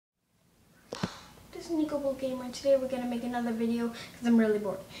Nico Bull Gamer, and today we're going to make another video because I'm really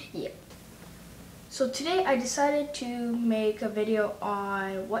bored. Yeah. So today I decided to make a video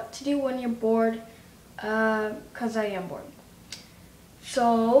on what to do when you're bored, because I am bored.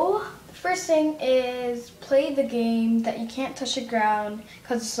 So the first thing is play the game that you can't touch the ground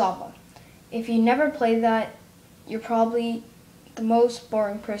because it's lava. If you never play that, you're probably the most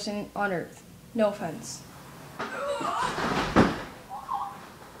boring person on earth. No offense.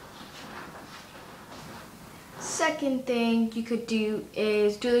 Second thing you could do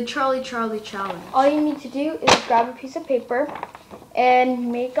is do the Charlie challenge. All you need to do is grab a piece of paper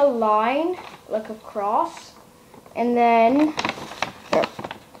and make a line, like a cross, and then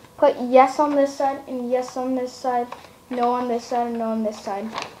put yes on this side and yes on this side, no on this side and no on this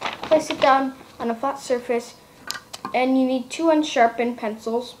side. Place it down on a flat surface, and you need 2 unsharpened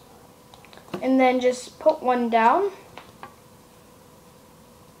pencils, and then just put one down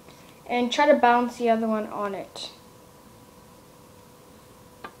and try to balance the other one on it.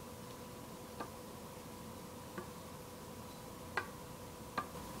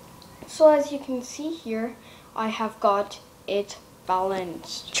 So as you can see here, I have got it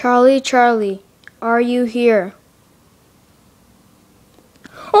balanced. Charlie, are you here?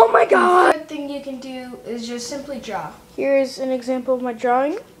 Oh my God! The third thing you can do is just simply draw. Here's an example of my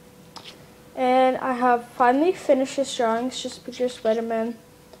drawing. And I have finally finished this drawing. It's just a picture of Spider-Man.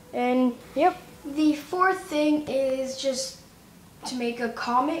 And yep. The fourth thing is just to make a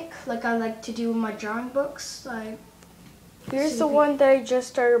comic, like I like to do with my drawing books. Like, here's the one that I just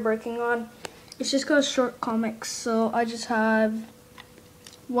started working on. It's just called Short Comics. So I just have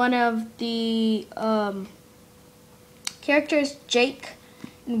one of the characters, Jake,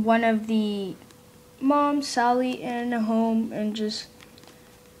 and one of the mom, Sally, and a home, and just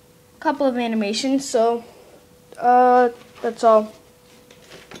a couple of animations. So that's all.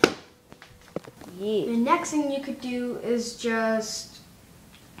 Yeah. The next thing you could do is just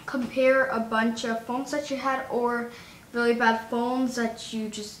compare a bunch of phones that you had, or really bad phones that you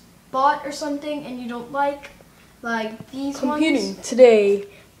just bought or something and you don't like these Computing ones. Today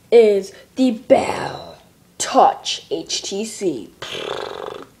is the Bell Touch HTC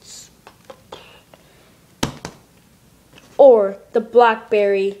or the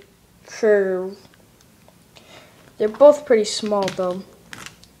BlackBerry Curve. They're both pretty small though.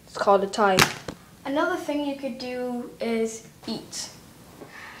 It's called a tie. Another thing you could do is eat.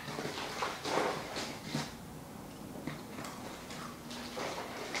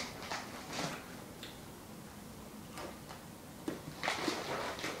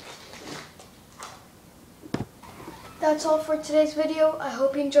 That's all for today's video. I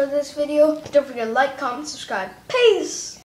hope you enjoyed this video. Don't forget to like, comment, subscribe. Peace!